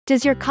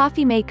Does your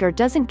coffee maker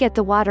doesn't get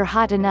the water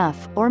hot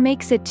enough, or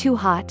makes it too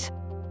hot?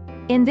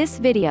 In this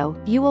video,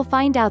 you will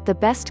find out the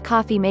best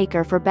coffee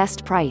maker for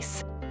best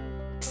price.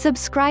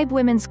 Subscribe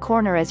Women's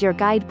Corner as your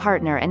guide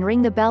partner and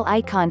ring the bell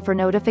icon for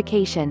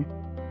notification.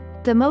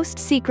 The most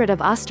secret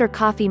of Oster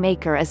coffee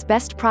maker is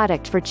best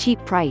product for cheap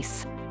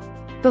price.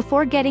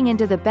 Before getting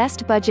into the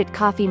best budget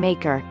coffee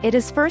maker, it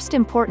is first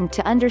important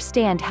to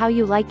understand how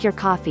you like your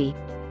coffee.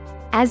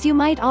 As you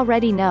might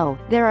already know,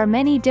 there are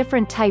many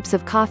different types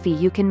of coffee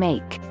you can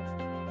make.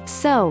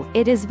 So,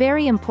 it is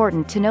very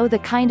important to know the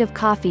kind of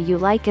coffee you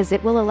like, as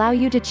it will allow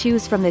you to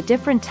choose from the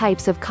different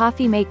types of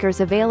coffee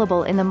makers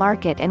available in the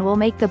market and will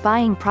make the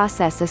buying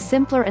process a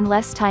simpler and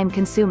less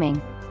time-consuming.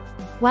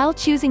 While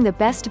choosing the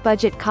best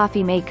budget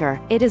coffee maker,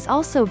 it is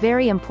also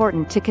very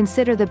important to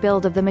consider the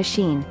build of the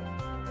machine.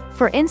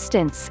 For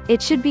instance,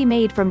 it should be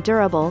made from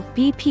durable,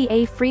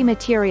 BPA-free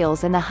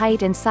materials, and the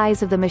height and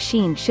size of the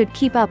machine should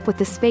keep up with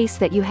the space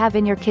that you have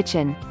in your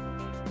kitchen.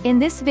 In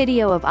this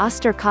video of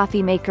Oster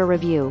Coffee Maker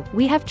Review,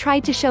 we have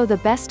tried to show the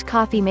best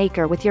coffee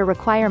maker with your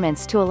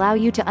requirements to allow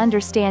you to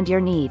understand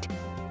your need.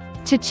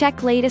 To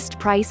check latest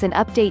price and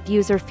update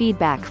user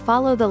feedback,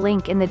 follow the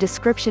link in the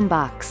description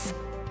box.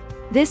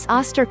 This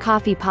Oster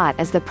coffee pot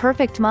is the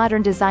perfect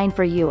modern design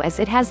for you, as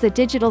it has the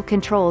digital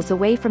controls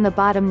away from the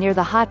bottom near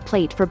the hot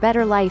plate for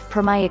better life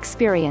per my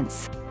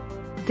experience.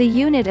 The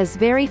unit is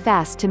very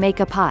fast to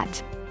make a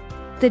pot.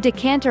 The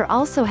decanter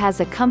also has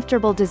a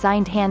comfortable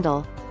designed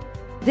handle.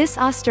 This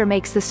Oster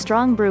makes the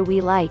strong brew we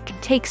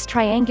like, takes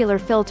triangular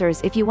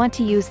filters if you want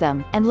to use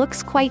them, and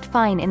looks quite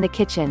fine in the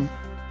kitchen.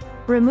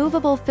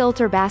 Removable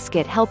filter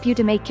basket help you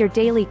to make your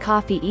daily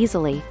coffee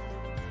easily.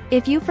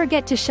 If you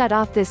forget to shut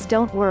off this,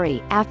 don't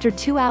worry, after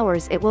 2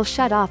 hours it will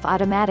shut off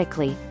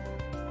automatically.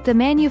 The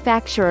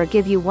manufacturer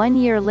give you 1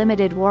 year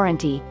limited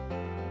warranty.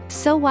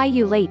 So why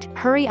you late,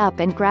 hurry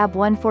up and grab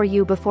one for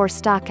you before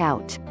stock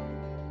out.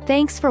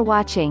 Thanks for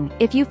watching.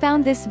 If you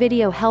found this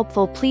video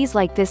helpful, please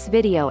like this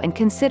video and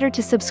consider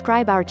to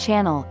subscribe our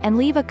channel, and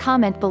leave a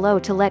comment below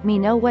to let me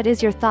know what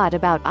is your thought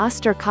about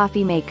Oster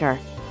coffee maker.